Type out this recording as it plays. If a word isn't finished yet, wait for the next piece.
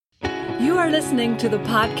are listening to the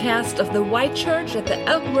podcast of the White Church at the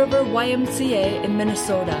Elk River YMCA in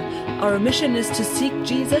Minnesota. Our mission is to seek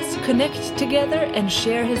Jesus, connect together, and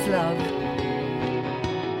share His love.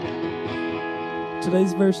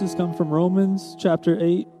 Today's verses come from Romans chapter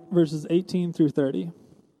 8, verses 18 through 30.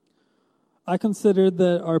 I consider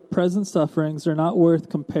that our present sufferings are not worth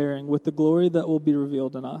comparing with the glory that will be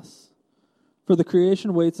revealed in us. For the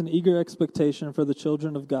creation waits in eager expectation for the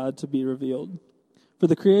children of God to be revealed. For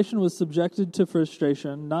the creation was subjected to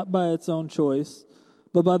frustration, not by its own choice,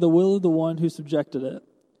 but by the will of the one who subjected it,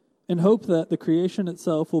 in hope that the creation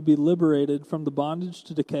itself will be liberated from the bondage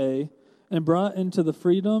to decay and brought into the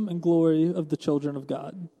freedom and glory of the children of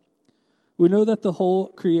God. We know that the whole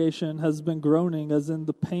creation has been groaning as in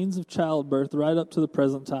the pains of childbirth right up to the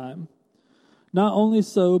present time. Not only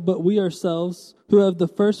so, but we ourselves, who have the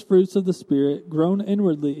first fruits of the Spirit, groan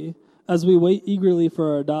inwardly as we wait eagerly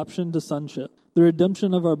for our adoption to sonship, the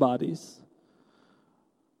redemption of our bodies.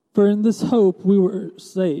 For in this hope we were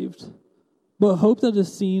saved. But hope that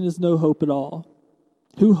is seen is no hope at all.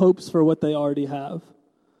 Who hopes for what they already have?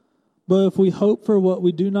 But if we hope for what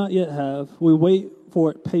we do not yet have, we wait for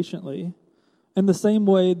it patiently. In the same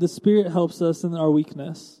way, the Spirit helps us in our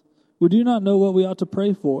weakness. We do not know what we ought to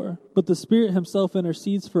pray for, but the Spirit Himself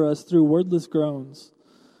intercedes for us through wordless groans.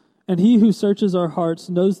 And He who searches our hearts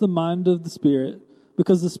knows the mind of the Spirit,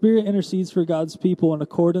 because the Spirit intercedes for God's people in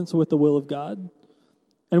accordance with the will of God.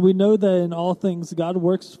 And we know that in all things God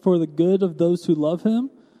works for the good of those who love Him,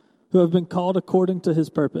 who have been called according to His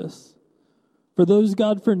purpose. For those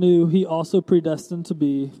God foreknew, He also predestined to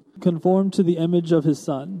be conformed to the image of His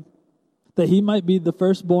Son, that He might be the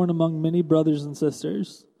firstborn among many brothers and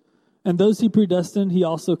sisters. And those He predestined, He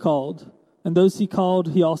also called. And those He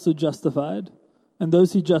called, He also justified. And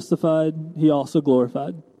those He justified, He also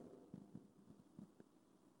glorified.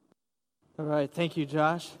 All right, thank you,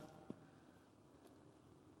 Josh.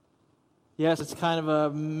 Yes, it's kind of a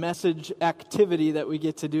message activity that we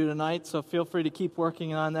get to do tonight, so feel free to keep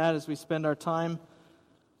working on that as we spend our time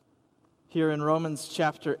here in Romans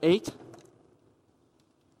chapter 8.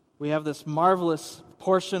 We have this marvelous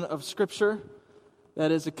portion of Scripture that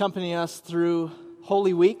is accompanying us through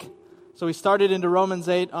Holy Week. So we started into Romans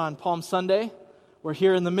 8 on Palm Sunday. We're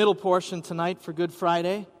here in the middle portion tonight for Good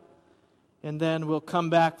Friday. And then we'll come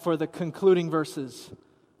back for the concluding verses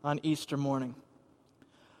on Easter morning.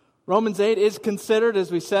 Romans 8 is considered,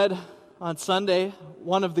 as we said on Sunday,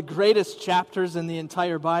 one of the greatest chapters in the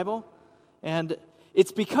entire Bible. And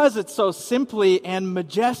it's because it so simply and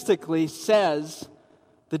majestically says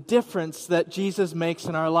the difference that Jesus makes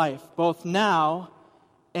in our life, both now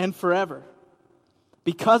and forever.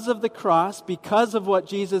 Because of the cross, because of what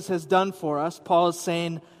Jesus has done for us, Paul is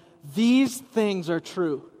saying, these things are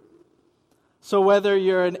true. So whether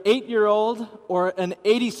you're an 8-year-old or an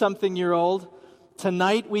 80-something-year-old,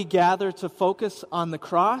 tonight we gather to focus on the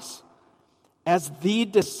cross as the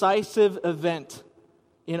decisive event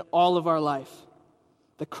in all of our life.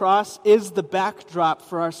 The cross is the backdrop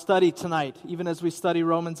for our study tonight, even as we study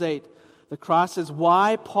Romans 8. The cross is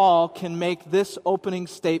why Paul can make this opening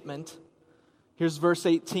statement. Here's verse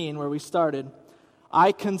 18 where we started.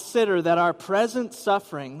 I consider that our present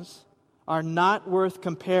sufferings are not worth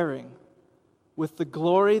comparing with the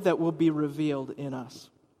glory that will be revealed in us.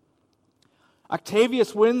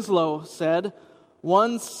 Octavius Winslow said,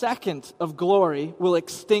 1 second of glory will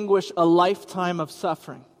extinguish a lifetime of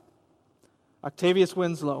suffering. Octavius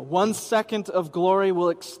Winslow, 1 second of glory will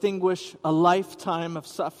extinguish a lifetime of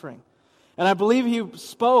suffering. And I believe he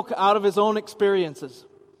spoke out of his own experiences.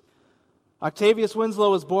 Octavius Winslow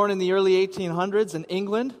was born in the early 1800s in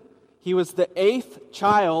England. He was the 8th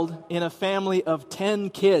child in a family of 10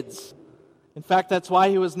 kids. In fact, that's why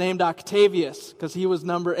he was named Octavius, because he was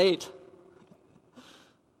number 8.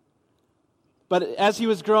 But as he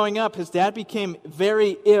was growing up, his dad became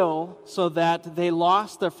very ill so that they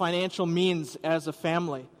lost their financial means as a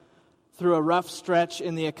family through a rough stretch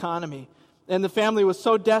in the economy. And the family was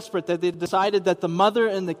so desperate that they decided that the mother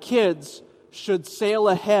and the kids should sail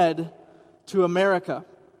ahead to America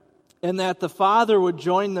and that the father would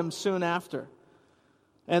join them soon after.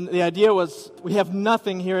 And the idea was, we have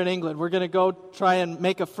nothing here in England. We're going to go try and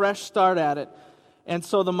make a fresh start at it. And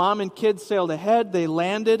so the mom and kids sailed ahead. They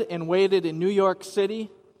landed and waited in New York City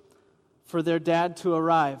for their dad to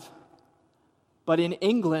arrive. But in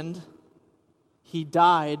England, he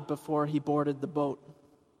died before he boarded the boat.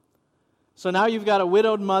 So now you've got a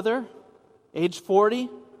widowed mother, age 40,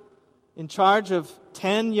 in charge of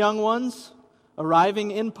 10 young ones,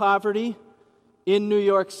 arriving in poverty in New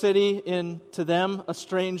York City, in, to them, a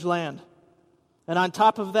strange land. And on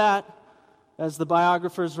top of that, as the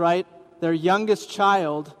biographers write, their youngest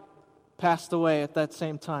child passed away at that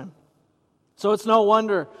same time. So it's no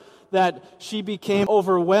wonder that she became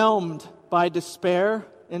overwhelmed by despair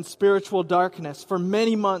and spiritual darkness for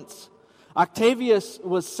many months. Octavius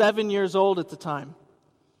was 7 years old at the time,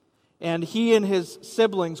 and he and his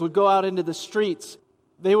siblings would go out into the streets.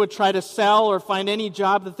 They would try to sell or find any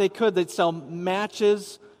job that they could. They'd sell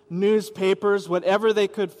matches, newspapers, whatever they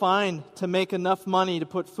could find to make enough money to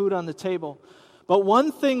put food on the table. But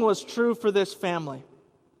one thing was true for this family,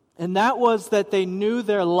 and that was that they knew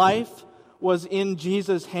their life was in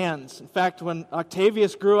Jesus' hands. In fact, when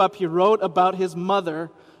Octavius grew up, he wrote about his mother,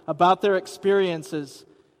 about their experiences,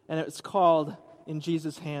 and it's called In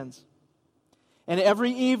Jesus' Hands. And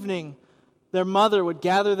every evening, their mother would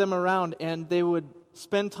gather them around, and they would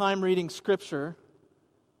spend time reading Scripture,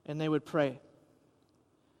 and they would pray.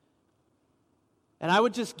 And I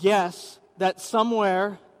would just guess that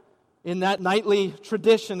somewhere in that nightly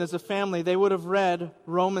tradition as a family, they would have read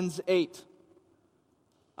Romans 8.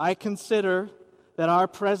 I consider that our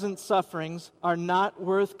present sufferings are not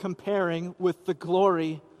worth comparing with the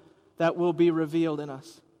glory that will be revealed in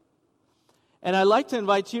us. And I'd like to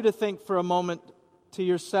invite you to think for a moment to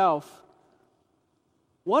yourself,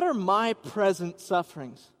 what are my present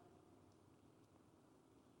sufferings?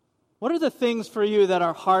 What are the things for you that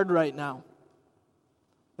are hard right now?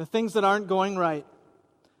 The things that aren't going right?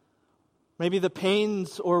 Maybe the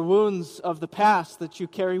pains or wounds of the past that you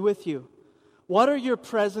carry with you. What are your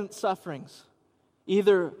present sufferings?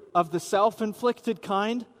 Either of the self-inflicted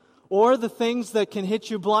kind or the things that can hit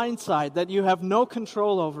you blindside that you have no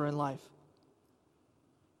control over in life.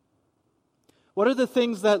 What are the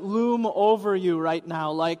things that loom over you right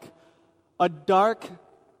now like a dark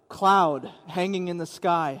cloud hanging in the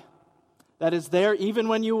sky that is there even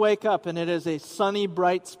when you wake up and it is a sunny,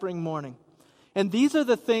 bright spring morning? And these are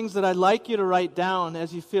the things that I'd like you to write down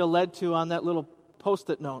as you feel led to on that little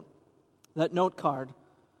Post-it note, that note card.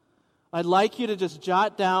 I'd like you to just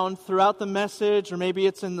jot down throughout the message, or maybe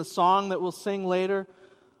it's in the song that we'll sing later,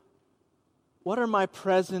 what are my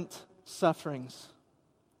present sufferings?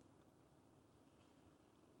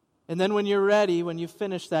 And then when you're ready, when you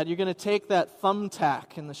finish that, you're going to take that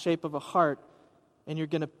thumbtack in the shape of a heart and you're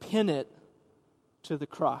going to pin it to the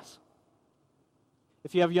cross.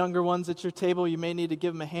 If you have younger ones at your table, you may need to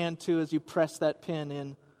give them a hand too as you press that pin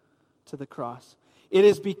in to the cross. It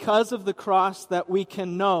is because of the cross that we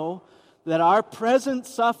can know that our present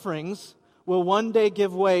sufferings will one day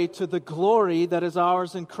give way to the glory that is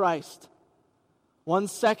ours in Christ. 1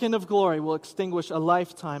 second of glory will extinguish a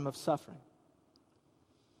lifetime of suffering.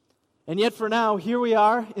 And yet for now, here we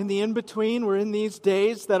are in the in-between. We're in these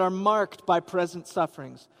days that are marked by present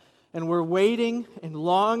sufferings. And we're waiting and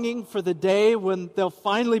longing for the day when they'll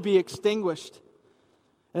finally be extinguished.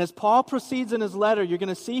 And as Paul proceeds in his letter, you're going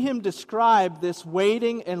to see him describe this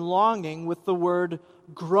waiting and longing with the word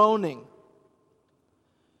groaning.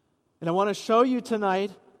 And I want to show you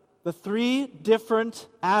tonight the 3 different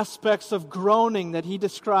aspects of groaning that he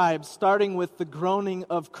describes, starting with the groaning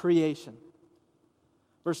of creation.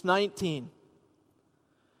 Verse 19.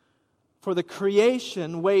 For the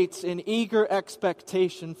creation waits in eager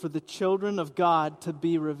expectation for the children of God to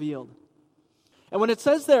be revealed. And when it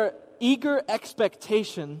says there, eager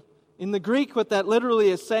expectation, in the Greek what that literally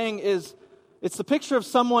is saying is, it's the picture of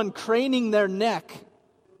someone craning their neck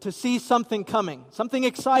to see something coming, something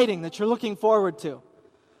exciting that you're looking forward to.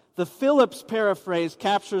 The Phillips paraphrase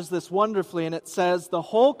captures this wonderfully, and it says, the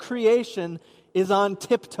whole creation is on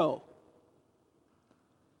tiptoe.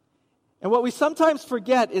 And what we sometimes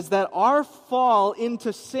forget is that our fall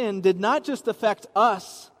into sin did not just affect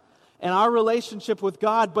us and our relationship with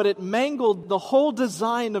God, but it mangled the whole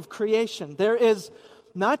design of creation. There is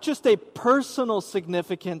not just a personal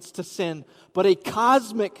significance to sin, but a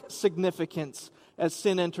cosmic significance as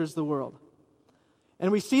sin enters the world.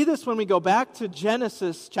 And we see this when we go back to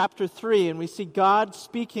Genesis chapter 3, and we see God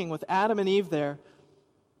speaking with Adam and Eve there.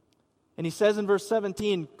 And he says in verse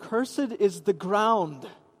 17, "Cursed is the ground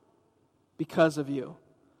because of you.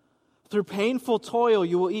 Through painful toil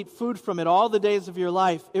you will eat food from it all the days of your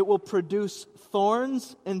life. It will produce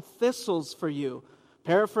thorns and thistles for you."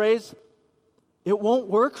 Paraphrase, it won't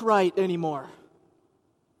work right anymore.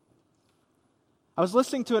 I was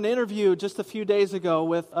listening to an interview just a few days ago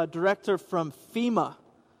with a director from FEMA.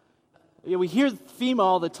 We hear FEMA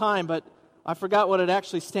all the time, but I forgot what it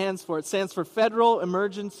actually stands for. It stands for Federal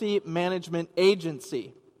Emergency Management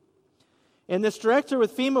Agency. And this director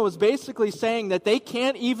with FEMA was basically saying that they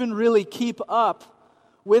can't even really keep up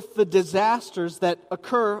with the disasters that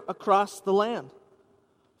occur across the land.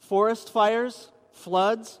 Forest fires,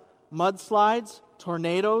 floods, mudslides,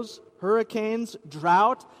 tornadoes, hurricanes,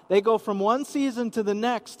 drought. They go from one season to the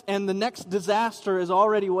next, and the next disaster is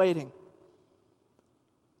already waiting.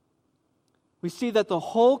 We see that the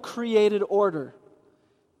whole created order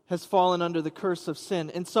has fallen under the curse of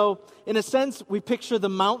sin. And so, in a sense, we picture the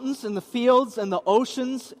mountains and the fields and the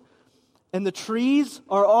oceans and the trees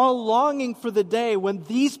are all longing for the day when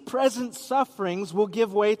these present sufferings will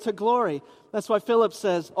give way to glory. That's why Philip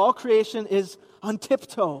says, all creation is on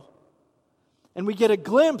tiptoe. And we get a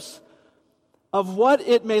glimpse of what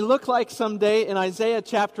it may look like someday in Isaiah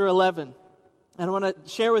chapter 11. And I want to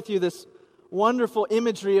share with you this wonderful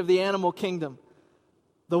imagery of the animal kingdom.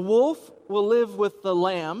 The wolf will live with the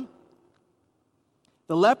lamb.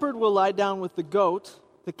 The leopard will lie down with the goat.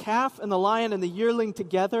 The calf and the lion and the yearling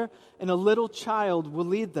together, and a little child will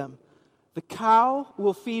lead them. The cow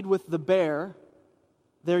will feed with the bear.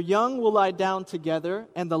 Their young will lie down together,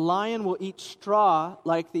 and the lion will eat straw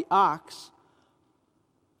like the ox.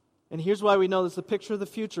 And here's why we know this is a picture of the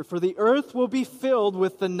future. For the earth will be filled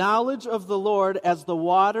with the knowledge of the Lord as the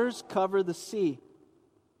waters cover the sea.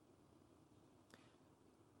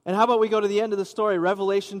 And how about we go to the end of the story?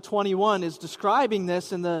 Revelation 21 is describing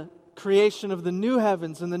this in the creation of the new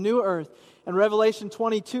heavens and the new earth. And Revelation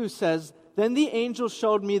 22 says, Then the angel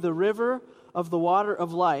showed me the river of the water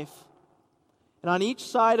of life. And on each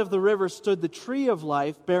side of the river stood the tree of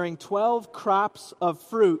life, bearing 12 crops of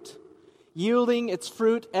fruit, yielding its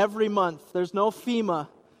fruit every month. There's no FEMA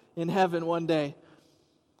in heaven one day.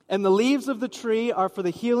 And the leaves of the tree are for the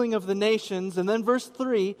healing of the nations. And then verse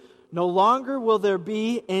 3, no longer will there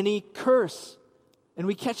be any curse. And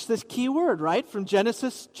we catch this key word, right, from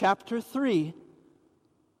Genesis chapter 3.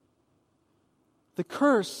 The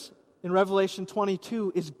curse in Revelation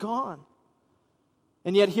 22 is gone.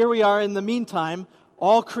 And yet here we are in the meantime,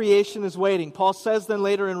 all creation is waiting. Paul says then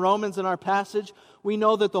later in Romans in our passage, we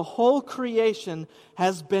know that the whole creation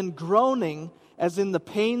has been groaning as in the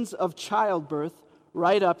pains of childbirth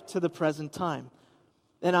right up to the present time.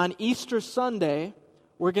 And on Easter Sunday,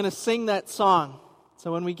 we're going to sing that song.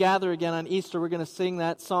 So when we gather again on Easter, we're going to sing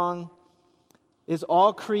that song, Is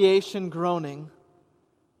All Creation Groaning?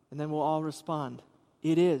 And then we'll all respond,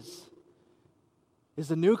 It is. Is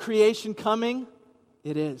the new creation coming?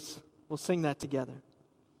 It is. We'll sing that together.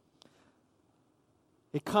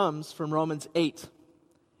 It comes from Romans 8,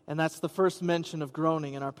 and that's the first mention of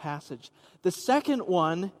groaning in our passage. The second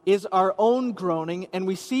one is our own groaning, and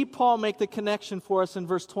we see Paul make the connection for us in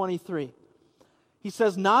verse 23. He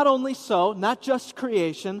says, not only so, not just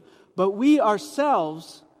creation, but we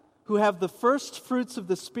ourselves, who have the first fruits of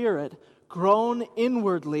the Spirit, groan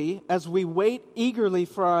inwardly as we wait eagerly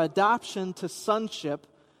for our adoption to sonship,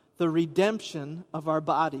 the redemption of our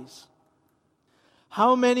bodies.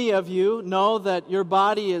 How many of you know that your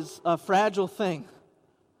body is a fragile thing?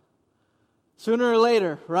 Sooner or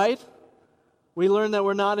later, right? We learn that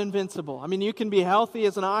we're not invincible. I mean, you can be healthy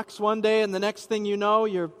as an ox one day, and the next thing you know,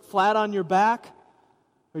 you're flat on your back,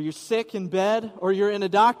 or you're sick in bed, or you're in a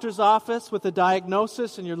doctor's office with a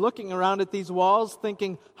diagnosis, and you're looking around at these walls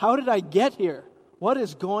thinking, how did I get here? What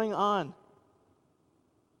is going on?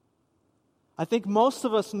 I think most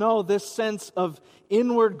of us know this sense of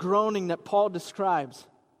inward groaning that Paul describes.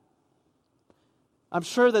 I'm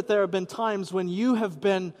sure that there have been times when you have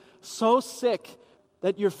been so sick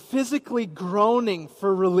that you're physically groaning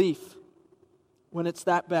for relief when it's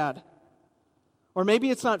that bad. Or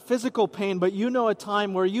maybe it's not physical pain, but you know a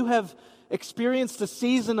time where you have experienced a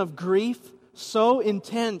season of grief so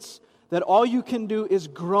intense that all you can do is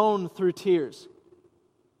groan through tears.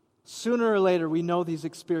 Sooner or later, we know these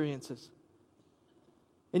experiences.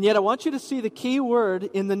 And yet I want you to see the key word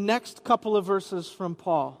in the next couple of verses from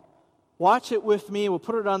Paul. Watch it with me. We'll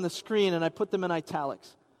put it on the screen, and I put them in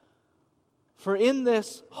italics. For in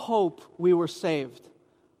this hope we were saved.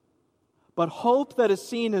 But hope that is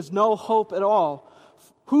seen is no hope at all.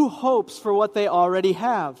 Who hopes for what they already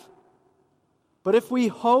have? But if we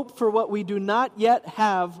hope for what we do not yet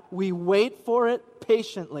have, we wait for it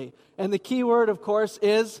patiently. And the key word, of course,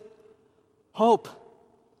 is hope.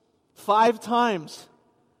 5 times.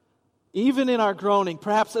 Even in our groaning,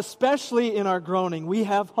 perhaps especially in our groaning, we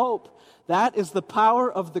have hope. That is the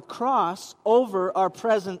power of the cross over our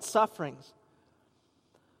present sufferings.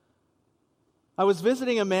 I was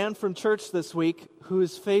visiting a man from church this week who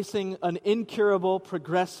is facing an incurable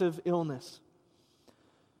progressive illness.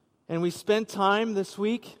 And we spent time this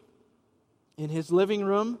week in his living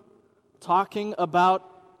room talking about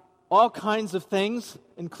all kinds of things,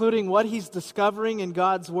 including what he's discovering in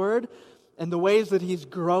God's Word and the ways that he's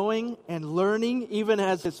growing and learning even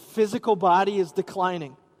as his physical body is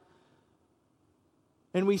declining.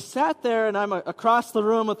 And we sat there, and I'm across the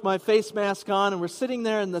room with my face mask on, and we're sitting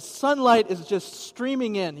there, and the sunlight is just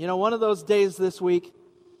streaming in. One of those days this week,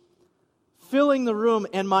 filling the room,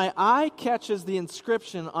 and my eye catches the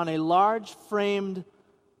inscription on a large framed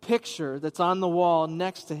picture that's on the wall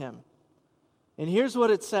next to him. And here's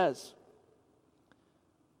what it says.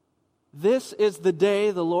 "This is the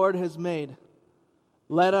day the Lord has made.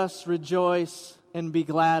 Let us rejoice and be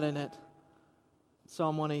glad in it."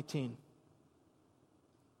 Psalm 118.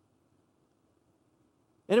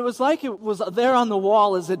 And it was like it was there on the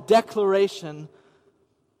wall as a declaration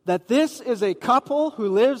that this is a couple who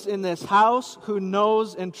lives in this house who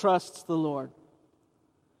knows and trusts the Lord.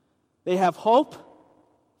 They have hope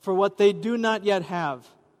for what they do not yet have.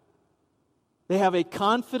 They have a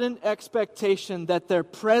confident expectation that their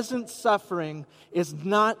present suffering is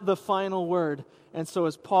not the final word. And so,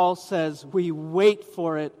 as Paul says, we wait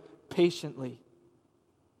for it patiently.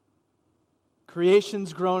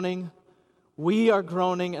 Creation's groaning, we are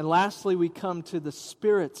groaning, and lastly, we come to the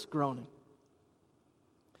Spirit's groaning.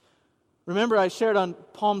 Remember, I shared on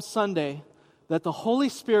Palm Sunday that the Holy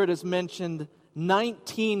Spirit is mentioned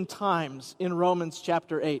 19 times in Romans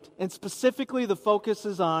chapter 8. And specifically, the focus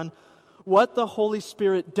is on what the Holy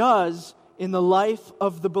Spirit does in the life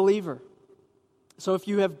of the believer. So if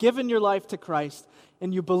you have given your life to Christ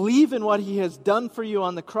and you believe in what He has done for you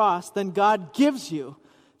on the cross, then God gives you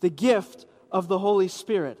the gift of the Holy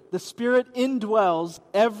Spirit. The Spirit indwells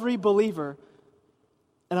every believer.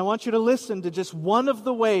 And I want you to listen to just one of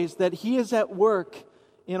the ways that He is at work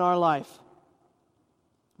in our life.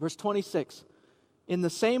 Verse 26. "In the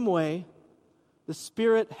same way, the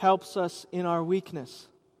Spirit helps us in our weakness.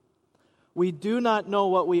 We do not know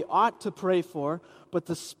what we ought to pray for, but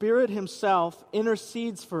the Spirit Himself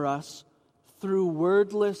intercedes for us through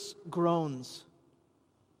wordless groans."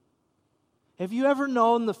 Have you ever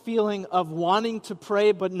known the feeling of wanting to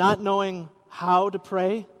pray but not knowing how to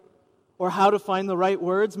pray or how to find the right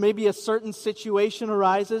words? Maybe a certain situation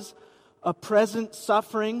arises, a present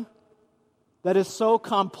suffering that is so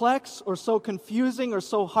complex or so confusing or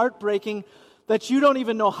so heartbreaking that you don't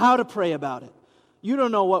even know how to pray about it. You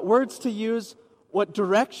don't know what words to use, what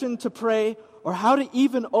direction to pray, or how to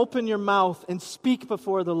even open your mouth and speak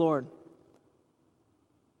before the Lord.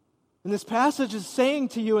 And this passage is saying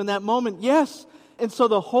to you in that moment, yes. And so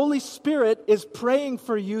the Holy Spirit is praying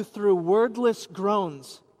for you through wordless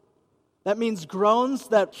groans. That means groans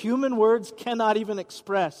that human words cannot even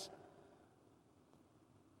express.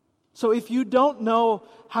 So if you don't know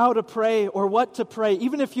how to pray or what to pray,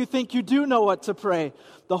 even if you think you do know what to pray,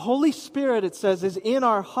 the Holy Spirit, it says, is in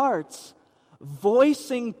our hearts,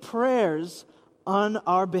 voicing prayers on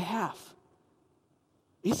our behalf.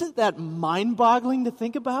 Isn't that mind-boggling to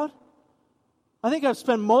think about? I think I've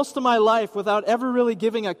spent most of my life without ever really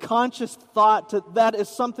giving a conscious thought to that is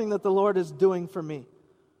something that the Lord is doing for me.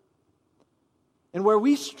 And where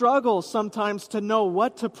we struggle sometimes to know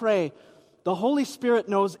what to pray, the Holy Spirit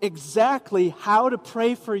knows exactly how to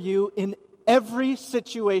pray for you in every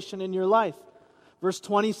situation in your life. Verse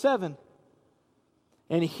 27,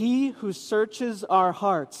 "And He who searches our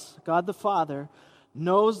hearts, God the Father,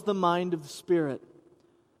 knows the mind of the Spirit,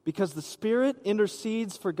 because the Spirit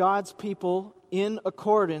intercedes for God's people in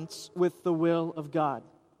accordance with the will of God."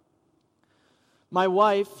 My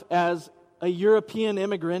wife, as a European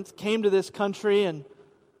immigrant, came to this country and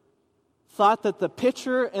thought that the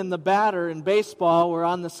pitcher and the batter in baseball were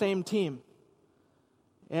on the same team.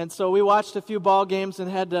 And so we watched a few ball games and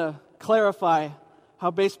had to clarify how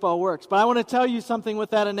baseball works. But I want to tell you something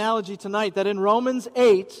with that analogy tonight, that in Romans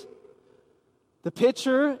 8, the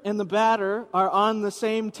pitcher and the batter are on the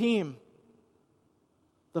same team.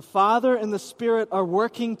 The Father and the Spirit are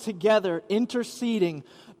working together, interceding,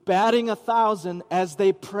 batting 1,000 as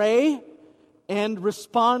they pray and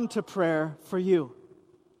respond to prayer for you.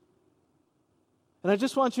 And I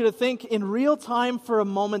just want you to think in real time for a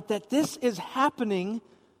moment that this is happening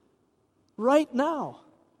right now.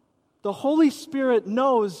 The Holy Spirit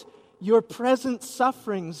knows your present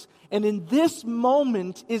sufferings, and in this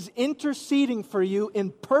moment is interceding for you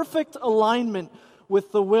in perfect alignment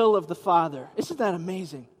with the will of the Father. Isn't that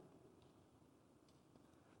amazing?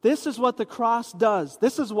 This is what the cross does.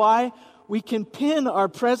 This is why we can pin our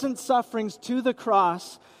present sufferings to the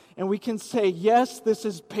cross, and we can say, yes, this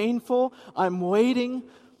is painful, I'm waiting,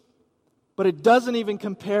 but it doesn't even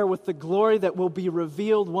compare with the glory that will be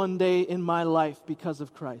revealed one day in my life because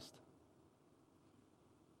of Christ.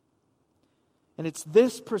 And it's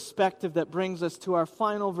this perspective that brings us to our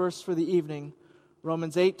final verse for the evening,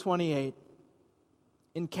 Romans 8:28,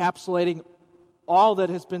 encapsulating all that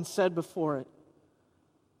has been said before it.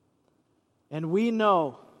 "And we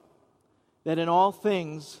know that in all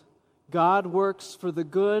things God works for the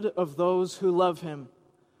good of those who love Him,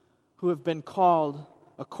 who have been called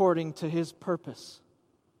according to His purpose.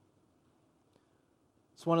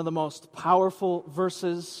 It's one of the most powerful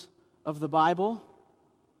verses of the Bible,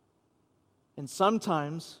 and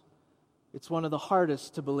sometimes it's one of the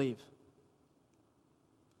hardest to believe.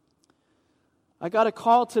 I got a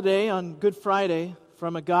call today on Good Friday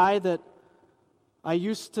from a guy that I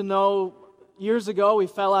used to know years ago. We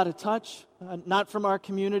fell out of touch, not from our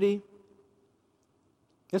community.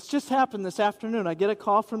 It's just happened this afternoon. I get a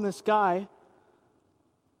call from this guy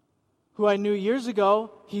who I knew years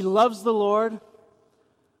ago. He loves the Lord,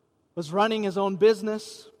 was running his own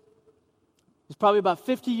business. He's probably about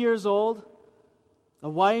 50 years old, a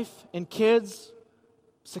wife and kids,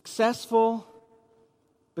 successful.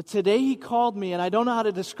 But today he called me, and I don't know how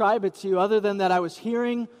to describe it to you other than that I was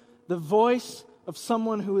hearing the voice of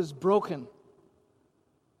someone who is broken,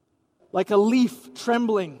 like a leaf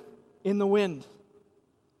trembling in the wind.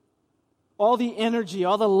 All the energy,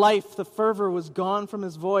 all the life, the fervor was gone from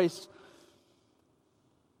his voice.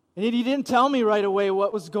 And he didn't tell me right away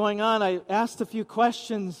what was going on. I asked a few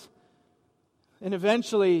questions, and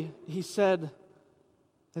eventually he said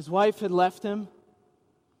his wife had left him.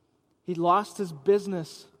 He'd lost his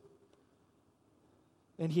business,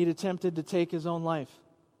 and he'd attempted to take his own life.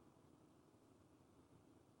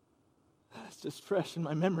 That's just fresh in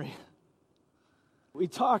my memory. We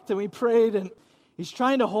talked and we prayed, and he's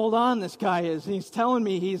trying to hold on, this guy is. And he's telling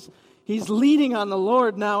me he's leaning on the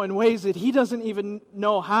Lord now in ways that he doesn't even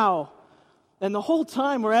know how. And the whole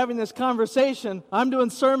time we're having this conversation, I'm doing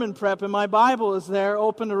sermon prep, and my Bible is there,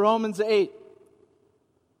 open to Romans 8.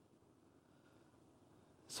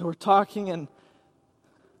 So we're talking, and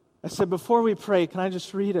I said, before we pray, can I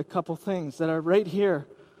just read a couple things that are right here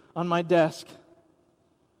on my desk?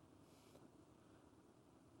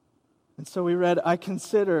 And so we read, I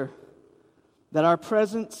consider that our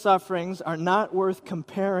present sufferings are not worth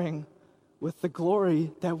comparing with the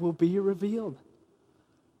glory that will be revealed.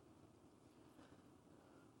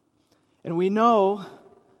 And we know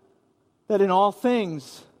that in all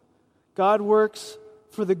things, God works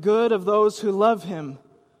for the good of those who love Him,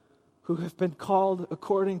 who have been called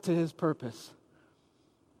according to His purpose.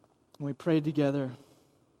 And we prayed together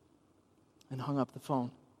and hung up the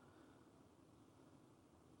phone.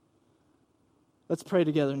 Let's pray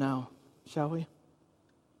together now, shall we?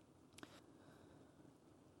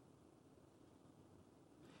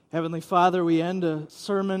 Heavenly Father, we end a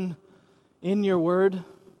sermon in your word,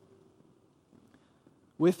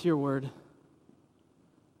 with your word.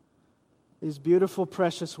 These beautiful,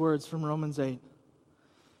 precious words from Romans 8.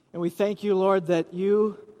 And we thank you, Lord, that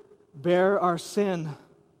you bear our sin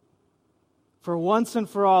for once and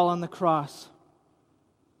for all on the cross,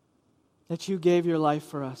 that you gave your life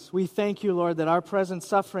for us. We thank you, Lord, that our present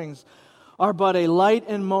sufferings are but a light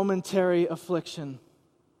and momentary affliction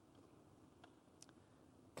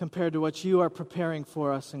compared to what you are preparing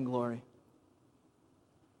for us in glory.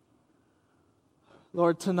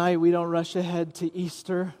 Lord, tonight we don't rush ahead to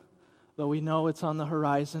Easter, though we know it's on the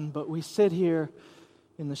horizon, but we sit here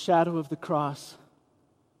in the shadow of the cross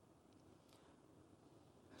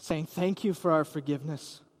saying thank you for our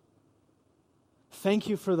forgiveness. Thank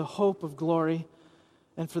you for the hope of glory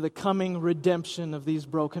and for the coming redemption of these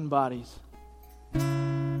broken bodies.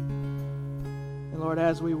 And Lord,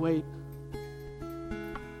 as we wait,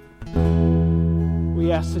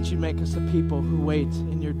 we ask that you make us a people who wait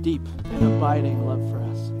in your deep and abiding love for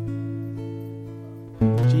us.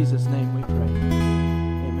 In Jesus' name we pray.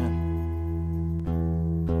 Amen.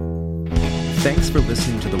 Thanks for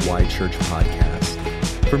listening to the Y Church podcast.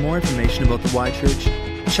 For more information about the Y Church,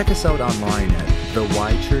 check us out online at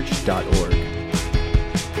theychurch.org.